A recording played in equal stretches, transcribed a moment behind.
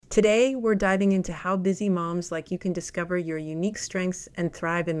Today, we're diving into how busy moms like you can discover your unique strengths and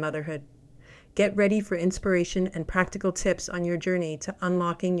thrive in motherhood. Get ready for inspiration and practical tips on your journey to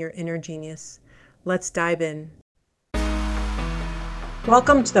unlocking your inner genius. Let's dive in.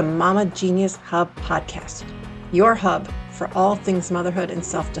 Welcome to the Mama Genius Hub podcast, your hub for all things motherhood and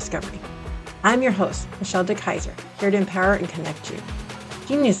self-discovery. I'm your host, Michelle DeKaiser, here to empower and connect you.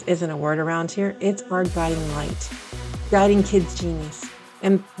 Genius isn't a word around here, it's our guiding light, guiding kids' genius,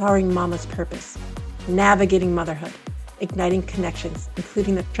 empowering mama's purpose, navigating motherhood, igniting connections,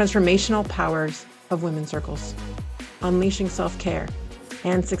 including the transformational powers of women's circles, unleashing self-care,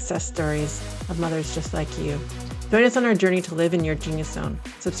 and success stories of mothers just like you. Join us on our journey to live in your genius zone.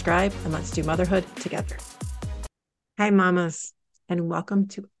 Subscribe and let's do motherhood together. Hi, mamas, and welcome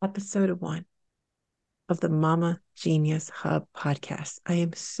to episode 1 of the Mama Genius Hub podcast. I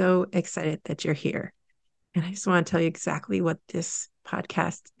am so excited that you're here. And I just want to tell you exactly what this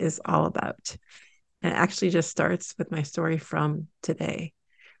podcast is all about. And it actually just starts with my story from today.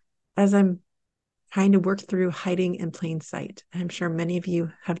 As I'm trying to work through hiding in plain sight, I'm sure many of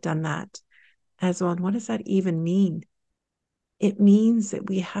you have done that as well. And what does that even mean? It means that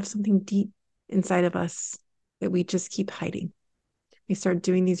we have something deep inside of us that we just keep hiding. We start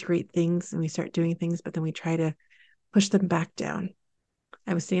doing these great things and we start doing things, but then we try to push them back down.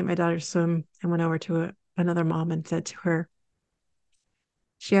 I was seeing my daughter swim and went over to another mom and said to her,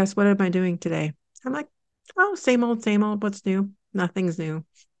 she asked, "What am I doing today?" I'm like, "Oh, same old, what's new? Nothing's new."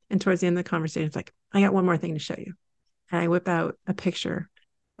 And towards the end of the conversation, it's like, "I got one more thing to show you." And I whip out a picture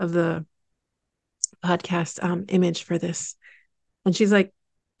of the podcast image for this. And she's like,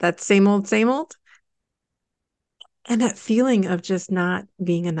 "That's same old, same old." And that feeling of just not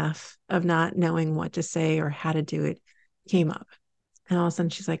being enough, of not knowing what to say or how to do it came up. And all of a sudden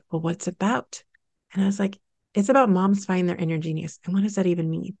she's like, "Well, what's it about?" And I was like, it's about moms finding their inner genius. And what does that even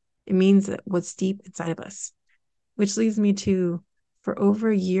mean? It means that what's deep inside of us, which leads me to, for over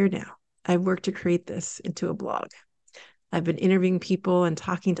a year now, I've worked to create this into a blog. I've been interviewing people and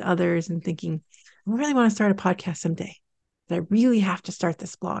talking to others and thinking, I really want to start a podcast someday, but I really have to start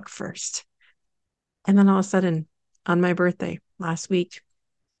this blog first. And then all of a sudden, on my birthday last week,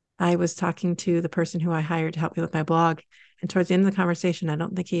 I was talking to the person who I hired to help me with my blog. And towards the end of the conversation, I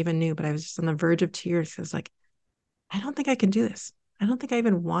don't think he even knew, but I was just on the verge of tears. I was like, I don't think I can do this. I don't think I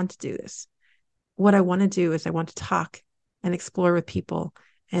even want to do this. What I want to do is I want to talk and explore with people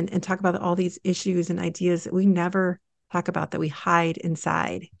and talk about all these issues and ideas that we never talk about, that we hide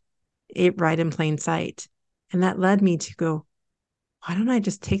inside it right in plain sight. And that led me to go, why don't I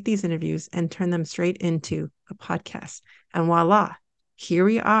just take these interviews and turn them straight into a podcast? And voila, here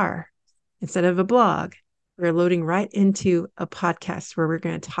we are. Instead of a blog, we're loading right into a podcast where we're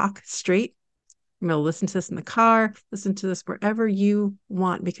going to talk straight. I'm going to listen to this in the car, listen to this wherever you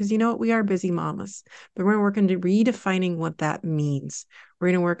want, because you know what? We are busy mamas, but we're working to redefining what that means. We're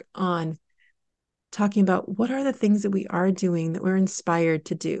going to work on talking about what are the things that we are doing that we're inspired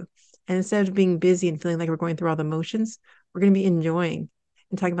to do. And instead of being busy and feeling like we're going through all the motions, we're going to be enjoying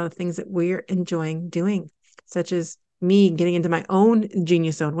and talking about the things that we're enjoying doing, such as me getting into my own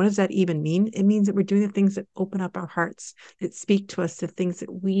genius zone. What does that even mean? It means that we're doing the things that open up our hearts, that speak to us, the things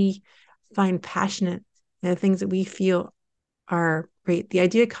that we find passionate, and the things that we feel are great. The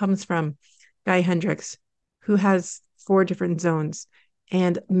idea comes from Guy Hendricks, who has 4 different zones,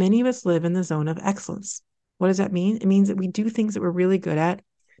 and many of us live in the zone of excellence. What does that mean? It means that we do things that we're really good at,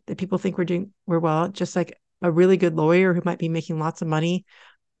 that people think we're well at, just like a really good lawyer who might be making lots of money,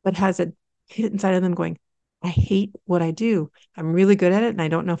 but has a hit inside of them going, I hate what I do. I'm really good at it, and I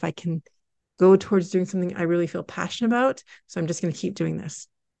don't know if I can go towards doing something I really feel passionate about. So I'm just going to keep doing this.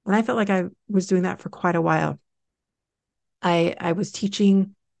 And I felt like I was doing that for quite a while. I was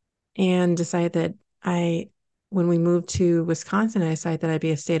teaching and decided that when we moved to Wisconsin, I decided that I'd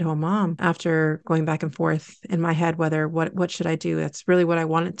be a stay-at-home mom after going back and forth in my head, whether what should I do? That's really what I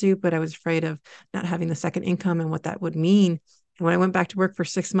wanted to do, but I was afraid of not having the second income and what that would mean. And when I went back to work for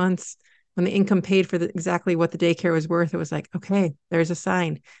 6 months, when the income paid for exactly what the daycare was worth, it was like, okay, there's a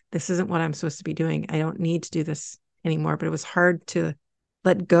sign. This isn't what I'm supposed to be doing. I don't need to do this anymore. But it was hard to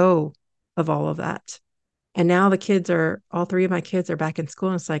let go of all of that. And now all 3 of my kids are back in school.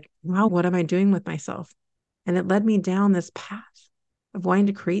 And it's like, wow, what am I doing with myself? And it led me down this path of wanting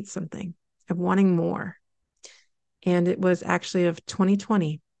to create something, of wanting more. And it was actually of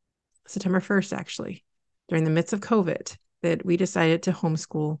 2020, September 1st, actually, during the midst of COVID, that we decided to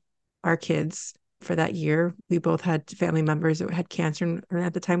homeschool our kids for that year. We both had family members that had cancer. And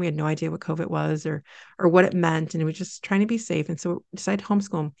at the time, we had no idea what COVID was or what it meant. And we were just trying to be safe. And so we decided to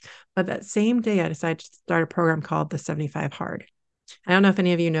homeschool them. But that same day, I decided to start a program called the 75 Hard. I don't know if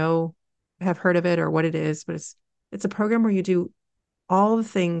any of you have heard of it or what it is, but it's a program where you do all the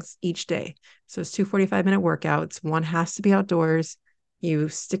things each day. So it's 2 45-minute workouts. One has to be outdoors. You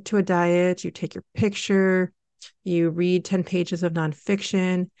stick to a diet, you take your picture, you read 10 pages of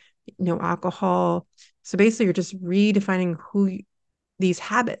nonfiction, no alcohol. So basically you're just redefining these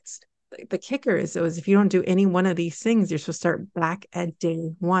habits. The kicker is if you don't do any one of these things, you're supposed to start back at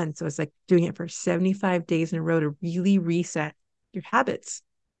day one. So it's like doing it for 75 days in a row to really reset your habits.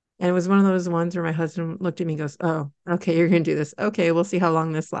 And it was one of those ones where my husband looked at me and goes, oh, okay, you're going to do this. Okay, we'll see how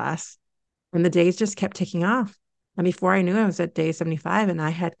long this lasts. And the days just kept ticking off. And before I knew I was at day 75 and I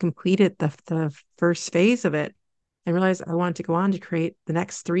had completed the first phase of it and realized I wanted to go on to create the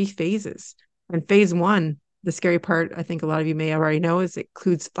next 3 phases. And phase 1, the scary part, I think a lot of you may already know, is it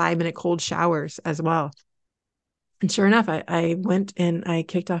includes 5-minute cold showers as well. And sure enough, I went and I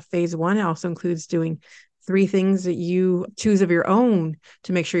kicked off phase 1. It also includes doing 3 things that you choose of your own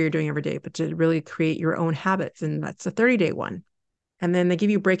to make sure you're doing every day, but to really create your own habits. And that's a 30-day one. And then they give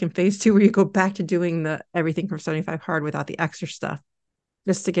you a break in phase 2 where you go back to doing the everything from 75 hard without the extra stuff,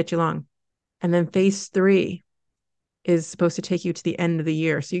 just to get you along. And then phase 3 is supposed to take you to the end of the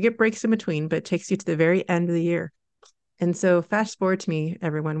year. So you get breaks in between, but it takes you to the very end of the year. And so fast forward to me,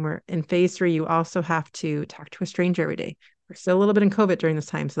 everyone, we're in phase 3, you also have to talk to a stranger every day. We're still a little bit in COVID during this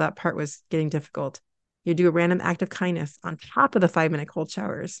time, so that part was getting difficult. You do a random act of kindness on top of the 5-minute cold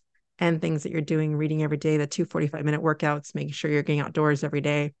showers and things that you're doing, reading every day, the 2 45-minute workouts, making sure you're getting outdoors every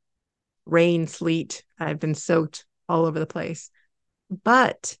day. Rain, sleet, I've been soaked all over the place.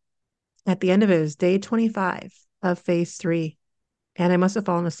 But at the end of it is day 25 of phase 3. And I must have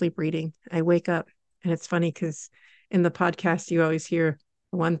fallen asleep reading. I wake up and it's funny because in the podcast, you always hear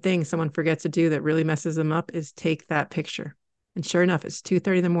one thing someone forgets to do that really messes them up is take that picture. And sure enough, it's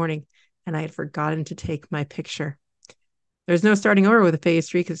 2:30 in the morning and I had forgotten to take my picture. There's no starting over with a phase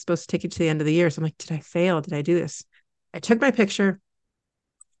 3 because it's supposed to take you to the end of the year. So I'm like, did I fail? Did I do this? I took my picture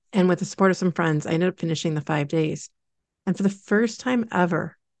and with the support of some friends, I ended up finishing the 5 days. And for the first time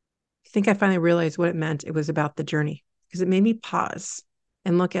ever, I think I finally realized what it meant. It was about the journey because it made me pause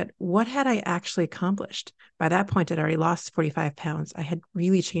and look at what had I actually accomplished. By that point, I'd already lost 45 pounds. I had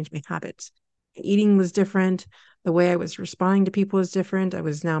really changed my habits. Eating was different. The way I was responding to people was different. I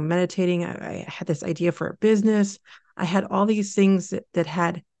was now meditating. I had this idea for a business. I had all these things that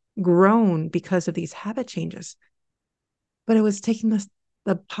had grown because of these habit changes. But it was taking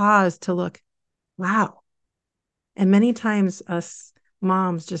the pause to look, wow. And many times us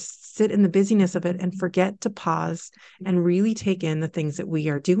moms just sit in the busyness of it and forget to pause and really take in the things that we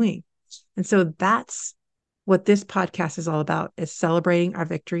are doing. And so that's what this podcast is all about, is celebrating our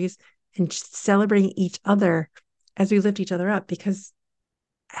victories and celebrating each other as we lift each other up. Because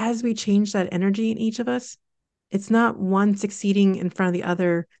as we change that energy in each of us, it's not one succeeding in front of the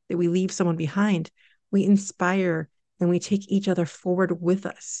other that we leave someone behind. We inspire and we take each other forward with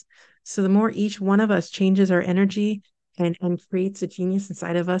us. So the more each one of us changes our energy and creates a genius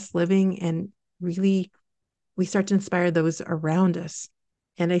inside of us living, and really we start to inspire those around us.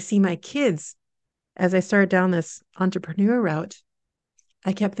 And I see my kids, as I started down this entrepreneur route,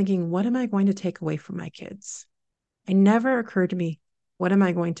 I kept thinking, what am I going to take away from my kids? It never occurred to me, what am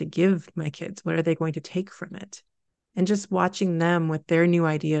I going to give my kids? What are they going to take from it? And just watching them with their new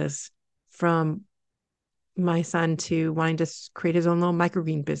ideas, from my son to wanting to create his own little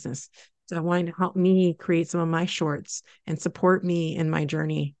microgreen business, to wanting to help me create some of my shorts and support me in my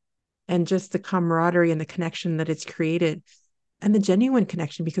journey, and just the camaraderie and the connection that it's created, and the genuine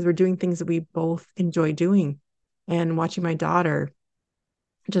connection because we're doing things that we both enjoy doing. And watching my daughter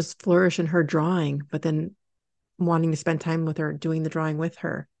just flourish in her drawing, but then wanting to spend time with her, doing the drawing with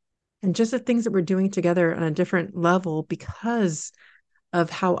her, and just the things that we're doing together on a different level because of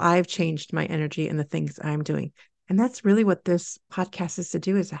how I've changed my energy and the things I'm doing. And that's really what this podcast is to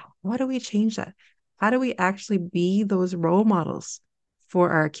do, is how do we change that? How do we actually be those role models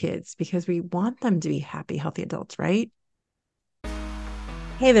for our kids? Because we want them to be happy, healthy adults, right?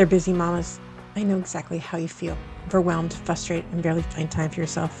 Hey there, busy mamas. I know exactly how you feel. Overwhelmed, frustrated, and barely find time for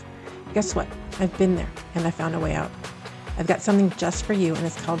yourself. Guess what? I've been there and I found a way out. I've got something just for you, and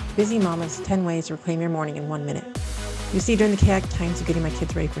it's called Busy Mama's 10 Ways to Reclaim Your Morning in 1 minute. You see, during the chaotic times of getting my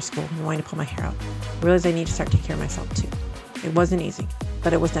kids ready for school and wanting to pull my hair out, I realized I need to start taking care of myself too. It wasn't easy,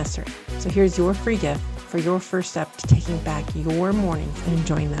 but it was necessary. So here's your free gift for your first step to taking back your mornings and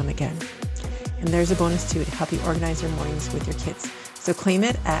enjoying them again. And there's a bonus too to help you organize your mornings with your kids. So claim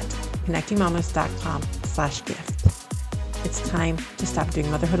it at connectingmamas.com/gift. It's time to stop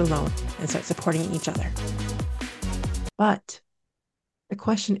doing motherhood alone and start supporting each other. But the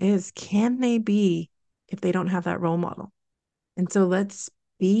question is, can they be if they don't have that role model? And so let's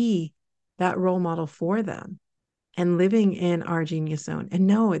be that role model for them and living in our genius zone. And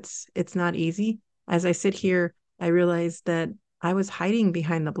no, it's not easy. As I sit here, I realized that I was hiding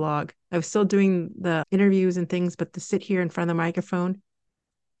behind the blog. I was still doing the interviews and things, but to sit here in front of the microphone,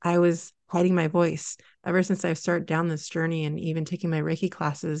 I was hiding my voice. Ever since I started down this journey and even taking my Reiki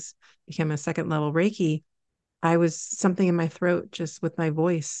classes, became a second level Reiki, I was something in my throat just with my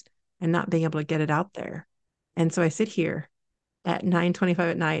voice and not being able to get it out there. And so I sit here at 9:25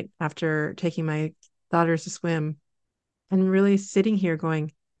 at night after taking my daughters to swim and really sitting here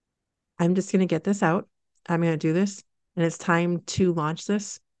going, I'm just going to get this out. I'm going to do this. And it's time to launch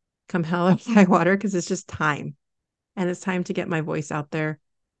this come hell or high water because it's just time. And it's time to get my voice out there,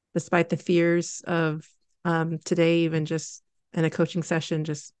 despite the fears of today, even just in a coaching session,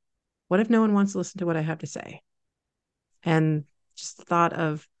 just what if no one wants to listen to what I have to say? And just the thought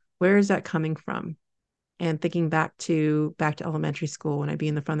of where is that coming from? And thinking back to elementary school when I'd be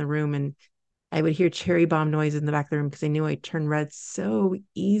in the front of the room and I would hear cherry bomb noise in the back of the room because I knew I'd turn red so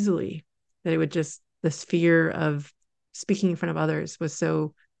easily that it would just, this fear of speaking in front of others was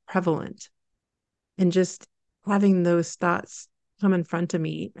so prevalent. And just having those thoughts come in front of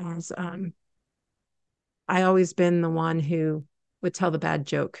me as I always been the one who would tell the bad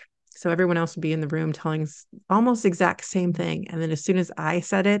joke. So everyone else would be in the room telling almost exact same thing. And then as soon as I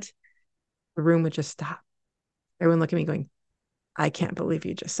said it, the room would just stop. Everyone looked at me going, I can't believe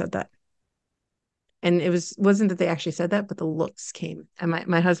you just said that. And wasn't that they actually said that, but the looks came. And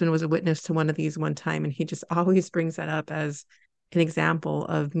my husband was a witness to one of these one time, and he just always brings that up as an example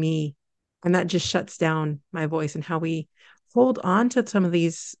of me. And that just shuts down my voice and how we hold on to some of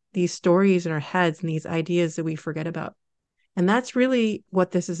these stories in our heads and these ideas that we forget about. And that's really what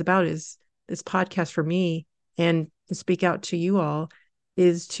this is about, is this podcast for me and to speak out to you all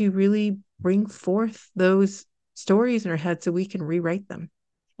is to really bring forth those stories in our head so we can rewrite them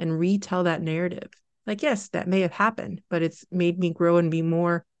and retell that narrative. Like, yes, that may have happened, but it's made me grow and be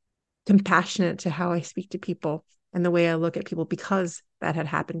more compassionate to how I speak to people and the way I look at people because that had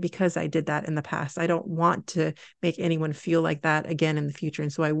happened, because I did that in the past. I don't want to make anyone feel like that again in the future.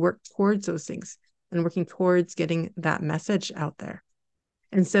 And so I work towards those things and working towards getting that message out there.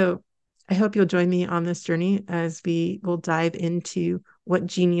 And so I hope you'll join me on this journey as we will dive into what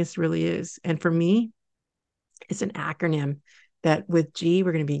genius really is. And for me, it's an acronym that with G,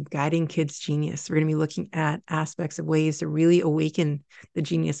 we're going to be guiding kids' genius. We're going to be looking at aspects of ways to really awaken the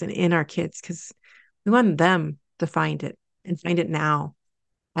genius in our kids because we want them to find it and find it now.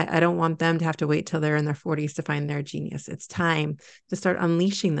 I don't want them to have to wait till they're in their 40s to find their genius. It's time to start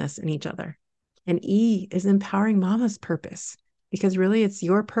unleashing this in each other. And E is empowering mama's purpose because really it's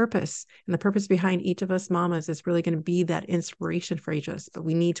your purpose. And the purpose behind each of us mamas is really going to be that inspiration for each of us. But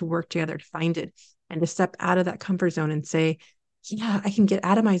we need to work together to find it and to step out of that comfort zone and say, yeah, I can get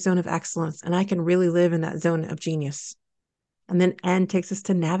out of my zone of excellence and I can really live in that zone of genius. And then N takes us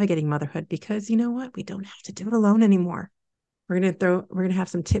to navigating motherhood because you know what? We don't have to do it alone anymore. We're going to have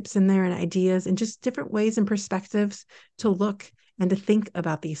some tips in there and ideas and just different ways and perspectives to look and to think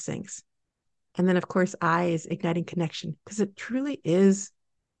about these things. And then, of course, I is igniting connection because it truly is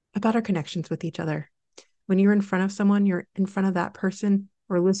about our connections with each other. When you're in front of someone, you're in front of that person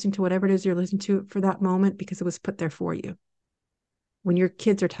or listening to whatever it is you're listening to for that moment because it was put there for you. When your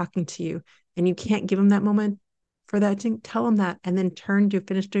kids are talking to you and you can't give them that moment for that thing, tell them that and then turn to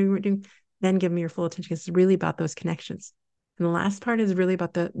finish doing what you're doing, then give them your full attention. It's really about those connections. And the last part is really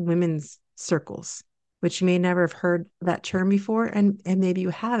about the women's circles, which you may never have heard that term before. And maybe you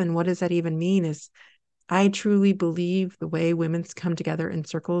have. And what does that even mean is I truly believe the way women's come together in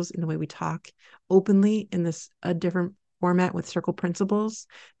circles and the way we talk openly in this a different format with circle principles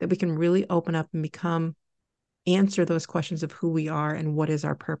that we can really open up and answer those questions of who we are and what is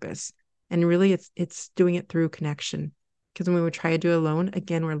our purpose. And really it's doing it through connection. Because when we try to do it alone,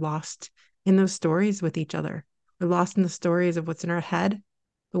 again, we're lost in those stories with each other. We're lost in the stories of what's in our head.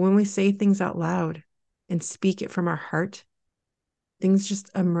 But when we say things out loud and speak it from our heart, things just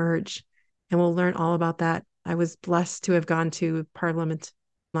emerge. And we'll learn all about that. I was blessed to have gone to Parliament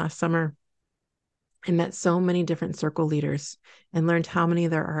last summer and met so many different circle leaders and learned how many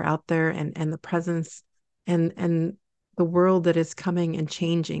there are out there and the presence and the world that is coming and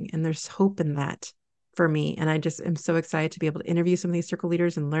changing. And there's hope in that for me. And I just am so excited to be able to interview some of these circle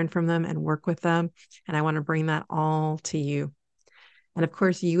leaders and learn from them and work with them. And I want to bring that all to you. And of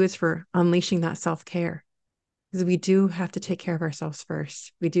course, U is for unleashing that self-care. Because we do have to take care of ourselves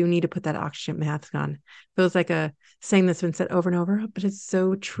first. We do need to put that oxygen mask on. Feels like a saying that's been said over and over, but it's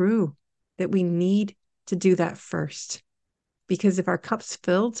so true that we need to do that first. Because if our cup's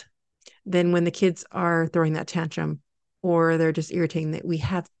filled, then when the kids are throwing that tantrum, or they're just irritating, that we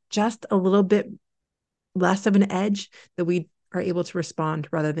have just a little bit less of an edge, that we are able to respond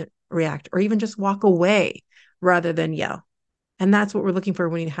rather than react, or even just walk away rather than yell. And that's what we're looking for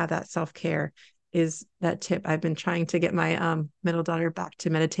when you have that self-care, is that tip. I've been trying to get my middle daughter back to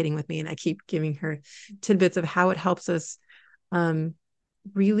meditating with me, and I keep giving her tidbits of how it helps us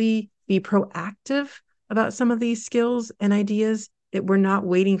really be proactive about some of these skills and ideas, that we're not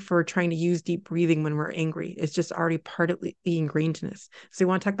waiting for trying to use deep breathing when we're angry. It's just already part of the ingrained in us. So we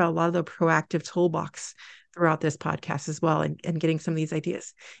want to talk about a lot of the proactive toolbox throughout this podcast as well, and getting some of these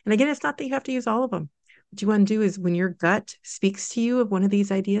ideas. And again, it's not that you have to use all of them. What you want to do is, when your gut speaks to you of one of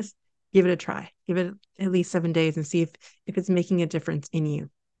these ideas, give it a try. Give it at least 7 days and see if it's making a difference in you.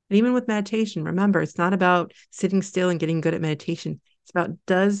 And even with meditation, remember, it's not about sitting still and getting good at meditation. It's about,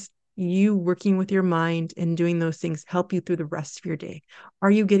 does you working with your mind and doing those things help you through the rest of your day?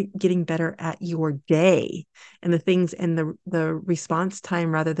 Are you getting better at your day and the things and the response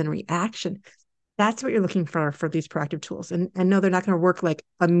time rather than reaction? That's what you're looking for these proactive tools. And no, they're not going to work like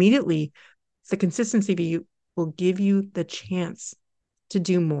immediately. The consistency will give you the chance to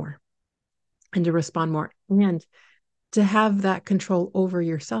do more and to respond more, and to have that control over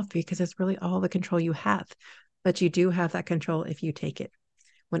yourself, because it's really all the control you have. But you do have that control if you take it.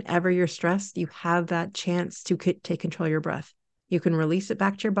 Whenever you're stressed, you have that chance to take control of your breath. You can release it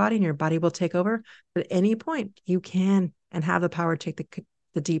back to your body, and your body will take over. But at any point, you can and have the power to take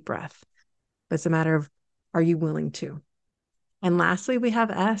the deep breath. But it's a matter of, are you willing to? And lastly, we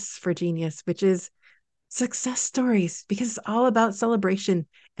have S for genius, which is success stories, because it's all about celebration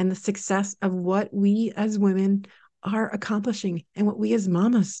and the success of what we as women are accomplishing and what we as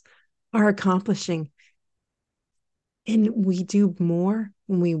mamas are accomplishing. And we do more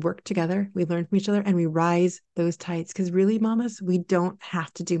when we work together, we learn from each other, and we rise those tides. Because really, mamas, we don't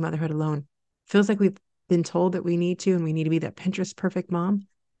have to do motherhood alone. Feels like we've been told that we need to, and we need to be that Pinterest perfect mom.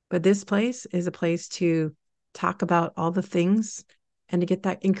 But this place is a place to talk about all the things and to get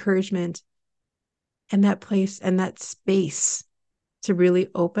that encouragement and that place and that space to really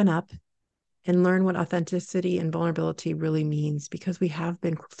open up and learn what authenticity and vulnerability really means, because we have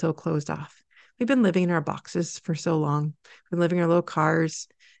been so closed off. We've been living in our boxes for so long. We've been living in our little cars.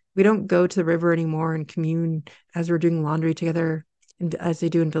 We don't go to the river anymore and commune as we're doing laundry together, and as they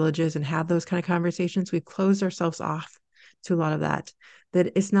do in villages, and have those kind of conversations. We've closed ourselves off to a lot of that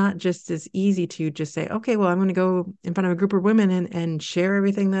it's not just as easy to just say, okay, well, I'm going to go in front of a group of women and share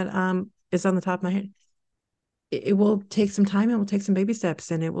everything that is on the top of my head. It will take some time. It will take some baby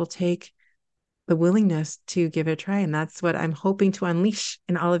steps, and it will take the willingness to give it a try. And that's what I'm hoping to unleash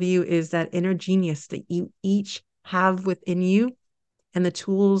in all of you, is that inner genius that you each have within you, and the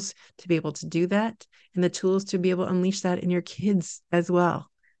tools to be able to do that, and the tools to be able to unleash that in your kids as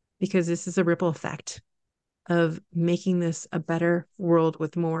well, because this is a ripple effect of making this a better world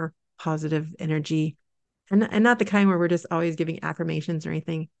with more positive energy, and not the kind where we're just always giving affirmations or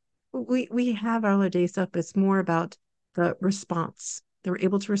anything. We have all our day stuff, but it's more about the response. They're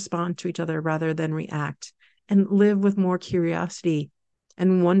able to respond to each other rather than react, and live with more curiosity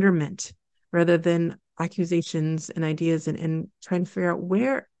and wonderment rather than accusations and ideas, and trying to figure out,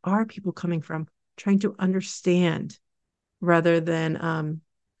 where are people coming from, trying to understand rather than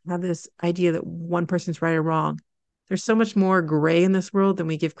have this idea that one person's right or wrong. There's so much more gray in this world than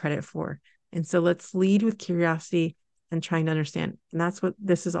we give credit for. And so let's lead with curiosity and trying to understand. And that's what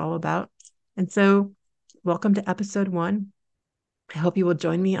this is all about. And so welcome to episode 1. I hope you will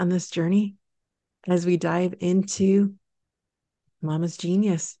join me on this journey as we dive into Mama's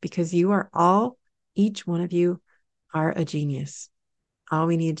Genius, because you are all, each one of you are a genius. All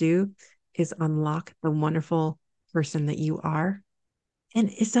we need to do is unlock the wonderful person that you are. And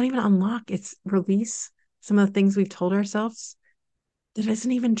it's not even unlock, it's release some of the things we've told ourselves that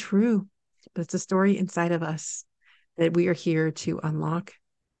isn't even true, but it's a story inside of us that we are here to unlock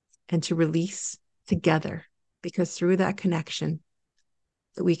and to release together, because through that connection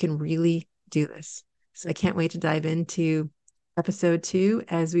that we can really do this. So I can't wait to dive into episode 2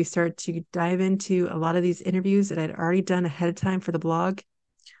 as we start to dive into a lot of these interviews that I'd already done ahead of time for the blog.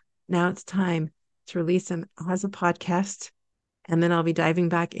 Now it's time to release them as a podcast. And then I'll be diving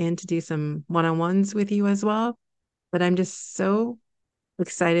back in to do some one-on-ones with you as well. But I'm just so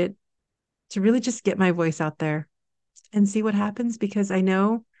excited to really just get my voice out there and see what happens, because I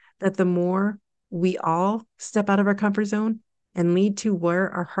know that the more we all step out of our comfort zone and lead to where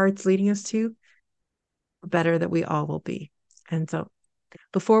our heart's leading us to, the better that we all will be. And so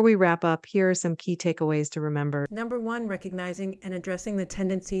before we wrap up, here are some key takeaways to remember. Number 1, recognizing and addressing the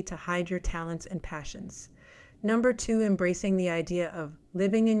tendency to hide your talents and passions. Number 2, embracing the idea of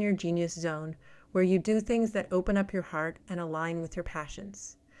living in your genius zone, where you do things that open up your heart and align with your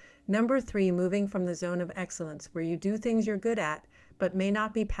passions. Number 3, moving from the zone of excellence, where you do things you're good at, but may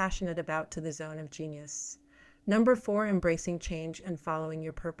not be passionate about, to the zone of genius. Number 4, embracing change and following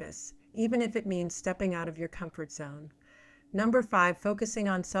your purpose, even if it means stepping out of your comfort zone. Number 5, focusing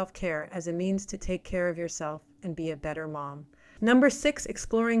on self-care as a means to take care of yourself and be a better mom. Number 6,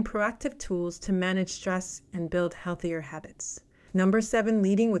 exploring proactive tools to manage stress and build healthier habits. Number 7,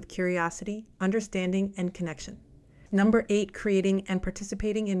 leading with curiosity, understanding, and connection. Number 8, creating and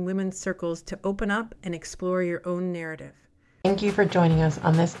participating in women's circles to open up and explore your own narrative. Thank you for joining us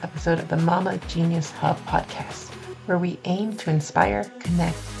on this episode of the Mama Genius Hub podcast, where we aim to inspire,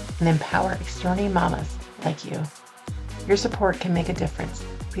 connect, and empower extraordinary mamas like you. Your support can make a difference.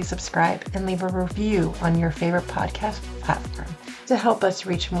 Please subscribe and leave a review on your favorite podcast platform to help us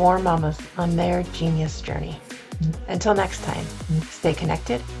reach more mamas on their genius journey. Until next time, stay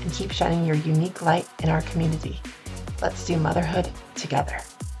connected and keep shining your unique light in our community. Let's do motherhood together.